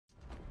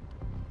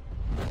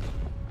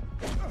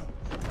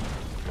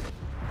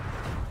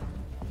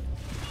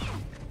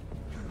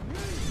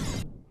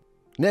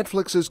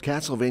Netflix's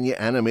Castlevania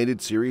animated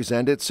series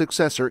and its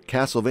successor,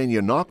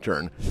 Castlevania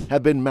Nocturne,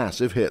 have been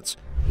massive hits,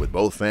 with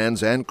both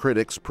fans and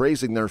critics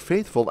praising their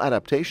faithful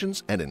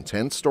adaptations and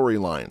intense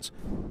storylines.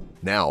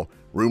 Now,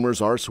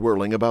 rumors are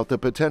swirling about the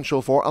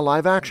potential for a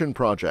live-action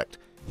project,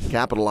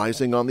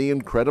 capitalizing on the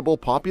incredible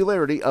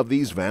popularity of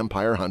these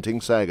vampire hunting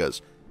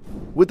sagas.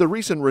 With the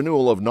recent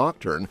renewal of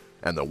Nocturne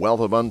and the wealth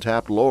of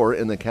untapped lore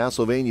in the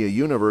Castlevania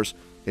universe,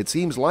 it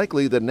seems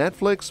likely that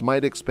Netflix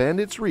might expand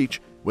its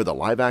reach with a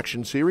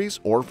live-action series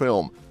or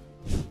film.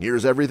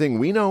 Here's everything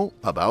we know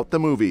about the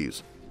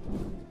movies.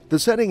 The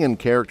setting and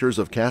characters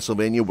of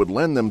Castlevania would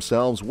lend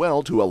themselves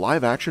well to a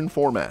live-action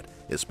format,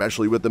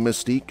 especially with the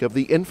mystique of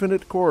the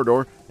Infinite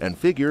Corridor and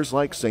figures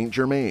like Saint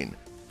Germain.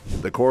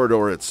 The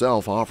corridor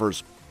itself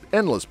offers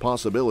endless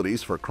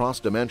possibilities for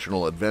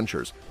cross-dimensional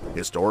adventures,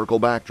 historical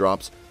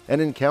backdrops, and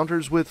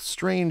encounters with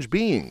strange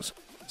beings,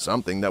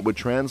 something that would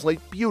translate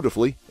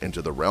beautifully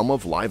into the realm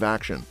of live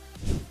action.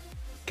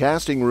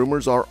 Casting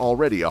rumors are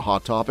already a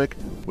hot topic,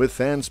 with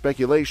fan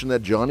speculation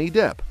that Johnny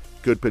Depp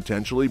could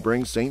potentially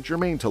bring Saint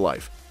Germain to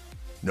life.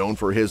 Known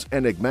for his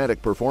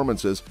enigmatic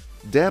performances,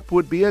 Depp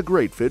would be a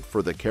great fit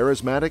for the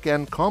charismatic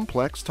and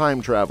complex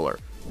time traveler.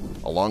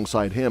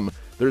 Alongside him,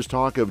 there's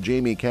talk of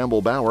Jamie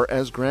Campbell Bower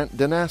as Grant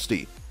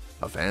Dynasty,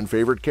 a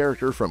fan-favorite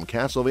character from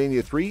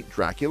Castlevania III: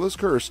 Dracula's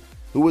Curse,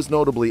 who was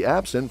notably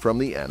absent from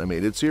the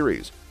animated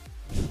series.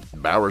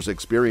 Bower's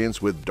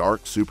experience with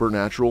dark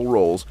supernatural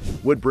roles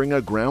would bring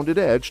a grounded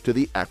edge to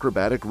the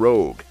acrobatic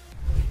rogue,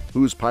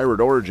 whose pirate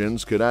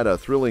origins could add a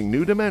thrilling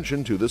new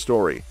dimension to the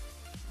story.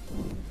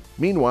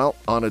 Meanwhile,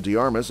 Ana de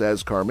Armas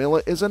as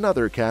Carmilla is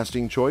another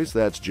casting choice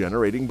that's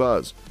generating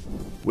buzz.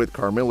 With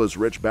Carmilla's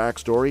rich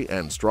backstory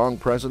and strong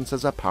presence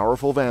as a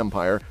powerful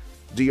vampire,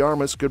 de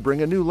Armas could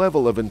bring a new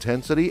level of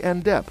intensity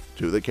and depth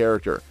to the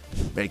character,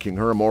 making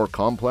her a more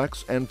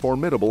complex and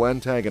formidable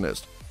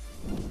antagonist.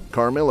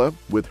 Carmilla,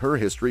 with her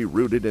history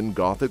rooted in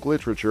Gothic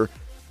literature,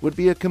 would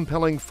be a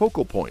compelling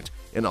focal point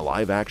in a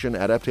live-action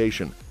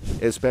adaptation,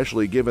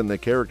 especially given the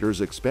character's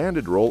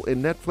expanded role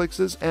in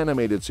Netflix's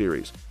animated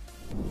series.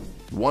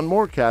 One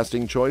more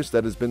casting choice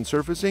that has been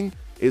surfacing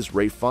is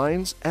Ralph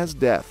Fiennes as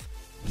Death.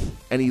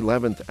 An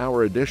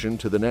 11th-hour addition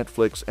to the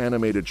Netflix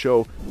animated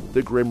show,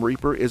 the Grim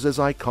Reaper is as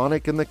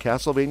iconic in the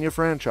Castlevania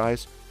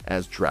franchise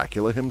as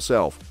Dracula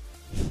himself.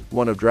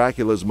 One of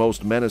Dracula's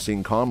most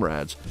menacing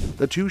comrades,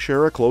 the two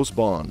share a close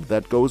bond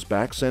that goes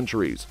back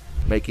centuries,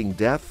 making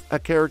Death a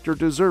character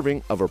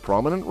deserving of a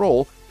prominent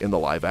role in the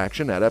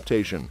live-action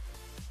adaptation.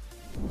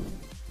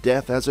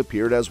 Death has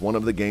appeared as one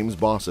of the game's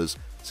bosses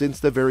since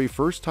the very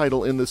first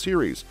title in the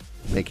series,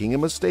 making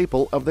him a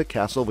staple of the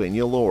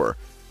Castlevania lore.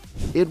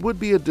 It would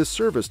be a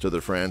disservice to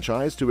the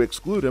franchise to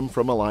exclude him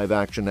from a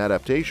live-action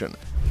adaptation,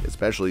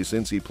 especially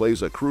since he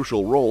plays a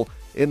crucial role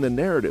in the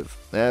narrative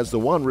as the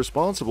one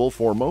responsible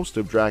for most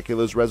of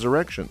Dracula's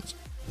resurrections.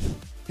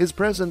 His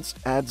presence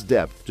adds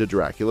depth to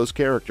Dracula's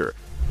character,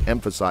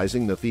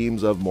 emphasizing the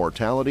themes of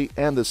mortality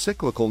and the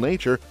cyclical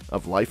nature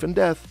of life and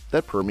death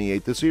that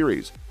permeate the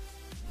series.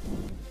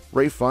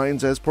 Ralph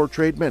Fiennes has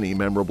portrayed many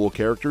memorable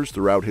characters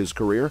throughout his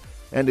career,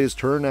 and his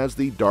turn as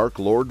the Dark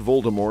Lord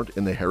Voldemort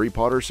in the Harry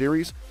Potter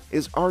series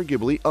is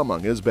arguably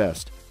among his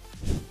best.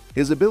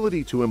 His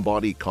ability to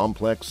embody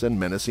complex and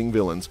menacing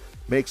villains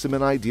makes him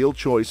an ideal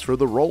choice for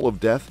the role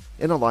of Death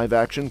in a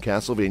live-action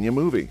Castlevania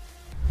movie.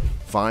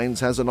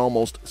 Fiennes has an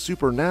almost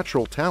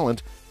supernatural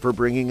talent for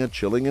bringing a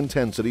chilling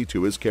intensity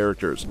to his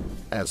characters,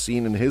 as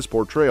seen in his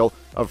portrayal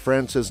of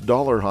Francis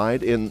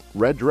Dollarhide in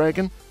Red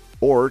Dragon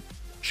or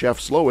Chef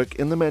Slowik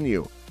in The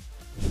Menu.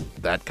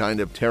 That kind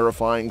of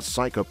terrifying,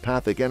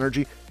 psychopathic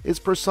energy is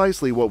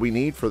precisely what we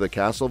need for the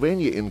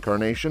Castlevania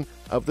incarnation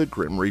of the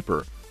Grim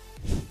Reaper.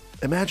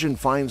 Imagine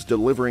Fiennes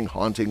delivering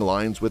haunting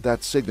lines with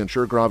that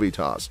signature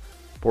gravitas,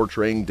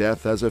 portraying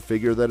Death as a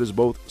figure that is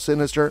both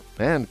sinister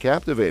and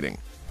captivating.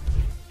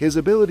 His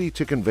ability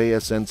to convey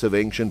a sense of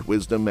ancient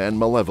wisdom and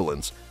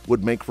malevolence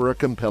would make for a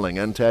compelling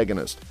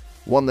antagonist,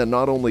 one that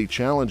not only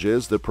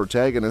challenges the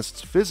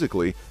protagonists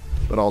physically,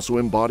 but also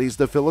embodies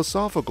the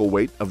philosophical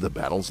weight of the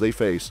battles they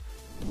face.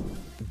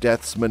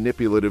 Death's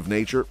manipulative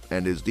nature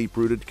and his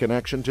deep-rooted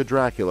connection to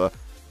Dracula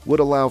would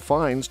allow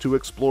Fiennes to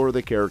explore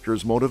the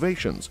character's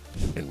motivations,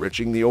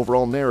 enriching the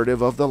overall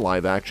narrative of the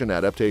live-action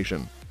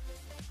adaptation.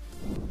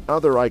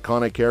 Other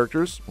iconic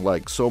characters,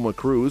 like Soma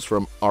Cruz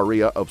from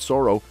Aria of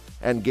Sorrow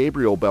and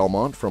Gabriel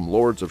Belmont from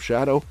Lords of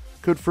Shadow,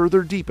 could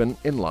further deepen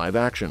in live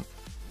action.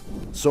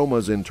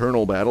 Soma's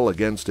internal battle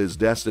against his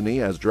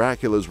destiny as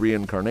Dracula's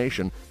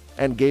reincarnation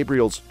and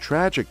Gabriel's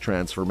tragic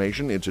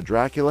transformation into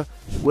Dracula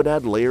would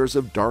add layers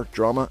of dark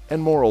drama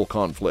and moral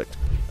conflict,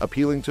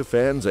 appealing to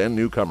fans and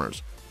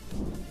newcomers.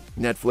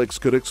 Netflix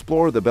could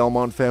explore the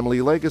Belmont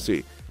family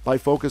legacy by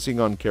focusing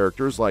on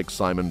characters like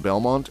Simon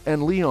Belmont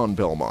and Leon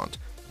Belmont,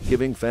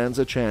 giving fans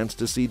a chance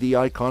to see the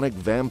iconic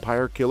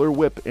vampire killer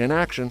whip in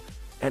action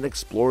and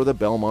explore the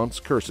Belmont's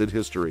cursed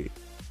history.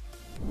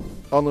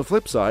 On the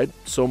flip side,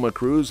 Soma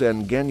Cruz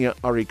and Genya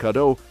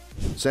Arikado,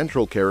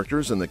 central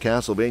characters in the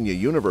Castlevania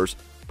universe,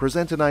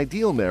 present an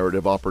ideal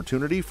narrative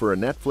opportunity for a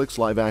Netflix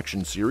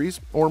live-action series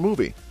or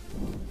movie.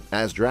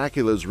 As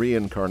Dracula's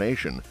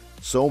reincarnation,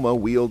 Soma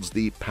wields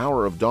the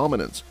power of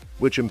dominance,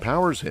 which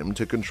empowers him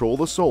to control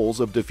the souls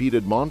of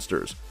defeated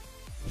monsters.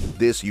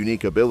 This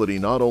unique ability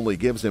not only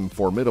gives him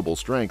formidable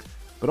strength,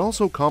 but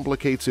also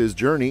complicates his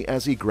journey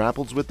as he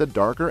grapples with the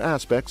darker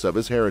aspects of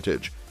his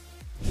heritage.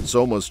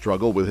 Soma's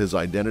struggle with his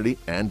identity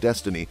and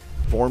destiny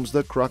forms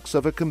the crux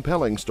of a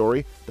compelling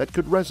story that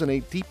could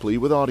resonate deeply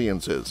with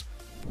audiences.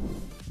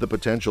 The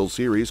potential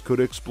series could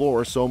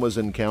explore Soma's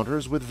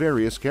encounters with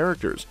various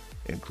characters,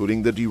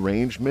 including the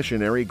deranged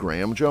missionary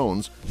Graham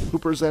Jones, who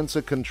presents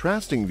a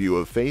contrasting view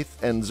of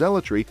faith and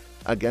zealotry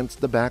against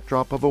the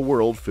backdrop of a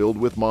world filled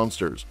with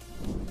monsters.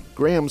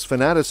 Graham's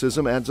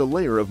fanaticism adds a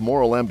layer of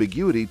moral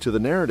ambiguity to the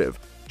narrative,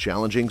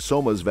 challenging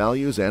Soma's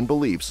values and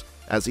beliefs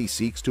as he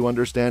seeks to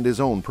understand his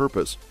own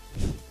purpose.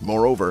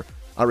 Moreover,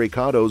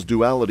 Arikado's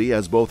duality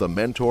as both a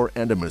mentor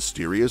and a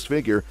mysterious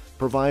figure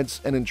provides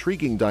an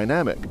intriguing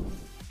dynamic.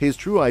 His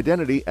true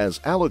identity as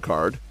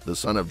Alucard, the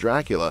son of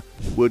Dracula,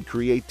 would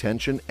create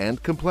tension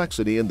and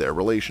complexity in their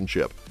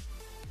relationship.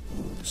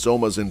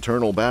 Soma's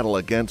internal battle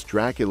against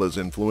Dracula's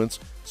influence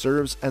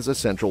serves as a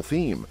central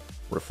theme,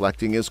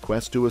 reflecting his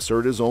quest to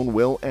assert his own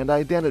will and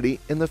identity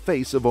in the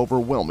face of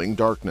overwhelming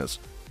darkness.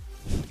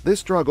 This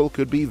struggle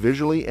could be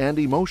visually and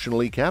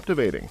emotionally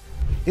captivating,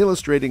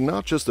 illustrating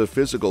not just the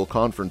physical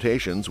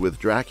confrontations with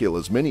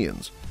Dracula's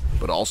minions,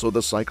 but also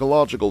the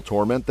psychological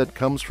torment that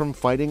comes from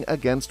fighting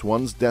against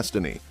one's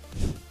destiny.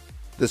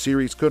 The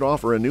series could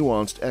offer a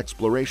nuanced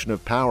exploration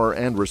of power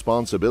and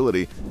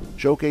responsibility,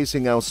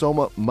 showcasing how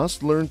Soma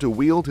must learn to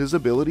wield his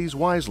abilities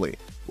wisely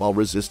while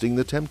resisting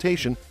the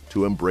temptation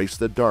to embrace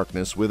the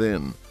darkness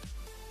within.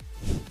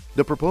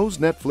 The proposed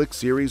Netflix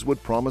series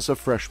would promise a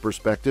fresh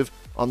perspective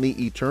on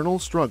the eternal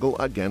struggle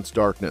against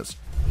darkness,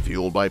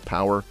 fueled by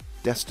power,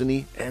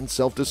 destiny, and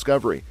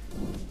self-discovery.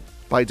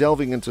 By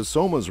delving into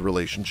Soma's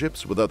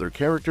relationships with other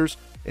characters,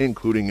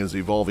 including his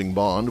evolving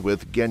bond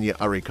with Genya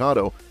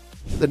Arikado,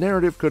 the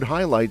narrative could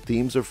highlight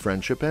themes of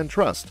friendship and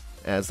trust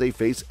as they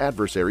face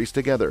adversaries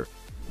together.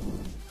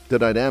 The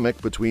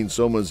dynamic between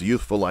Soma's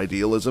youthful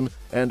idealism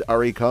and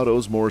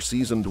Arikado's more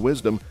seasoned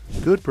wisdom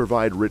could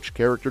provide rich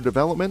character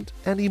development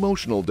and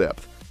emotional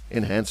depth,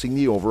 enhancing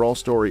the overall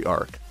story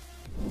arc.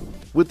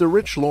 With the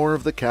rich lore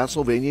of the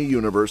Castlevania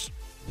universe,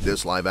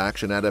 this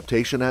live-action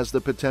adaptation has the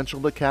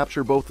potential to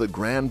capture both the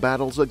grand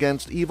battles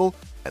against evil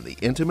and the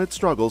intimate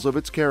struggles of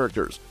its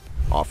characters,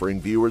 offering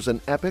viewers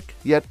an epic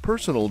yet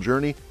personal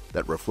journey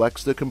that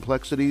reflects the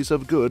complexities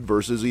of good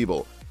versus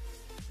evil.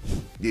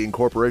 The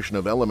incorporation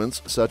of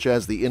elements such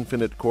as the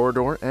infinite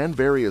corridor and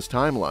various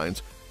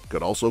timelines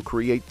could also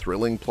create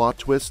thrilling plot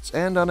twists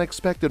and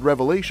unexpected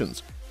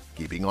revelations,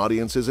 keeping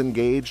audiences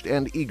engaged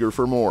and eager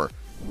for more.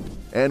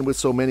 And with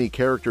so many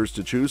characters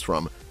to choose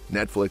from,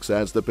 Netflix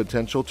has the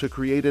potential to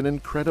create an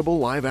incredible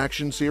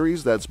live-action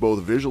series that's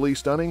both visually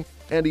stunning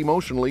and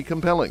emotionally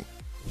compelling.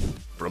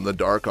 From the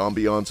dark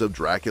ambiance of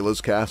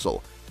Dracula's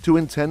castle to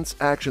intense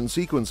action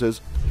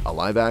sequences, a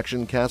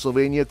live-action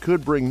Castlevania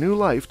could bring new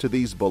life to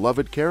these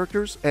beloved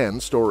characters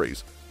and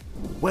stories.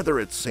 Whether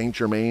it's Saint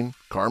Germain,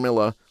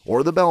 Carmilla,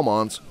 or the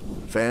Belmonts,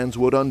 fans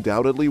would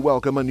undoubtedly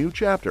welcome a new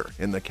chapter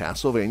in the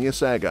Castlevania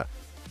saga.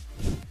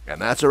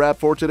 And that's a wrap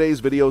for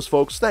today's videos,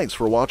 folks. Thanks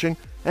for watching,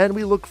 and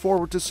we look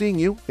forward to seeing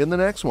you in the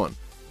next one.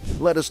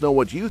 Let us know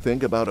what you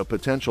think about a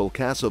potential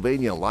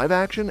Castlevania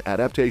live-action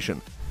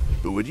adaptation.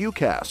 Who would you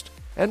cast?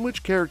 And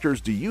which characters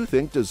do you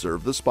think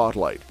deserve the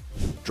spotlight?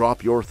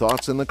 Drop your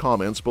thoughts in the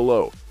comments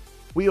below.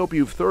 We hope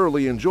you've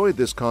thoroughly enjoyed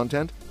this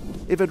content.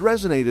 If it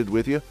resonated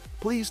with you,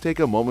 please take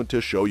a moment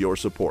to show your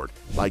support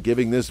by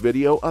giving this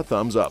video a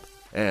thumbs up,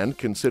 and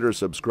consider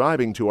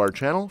subscribing to our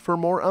channel for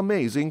more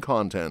amazing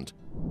content.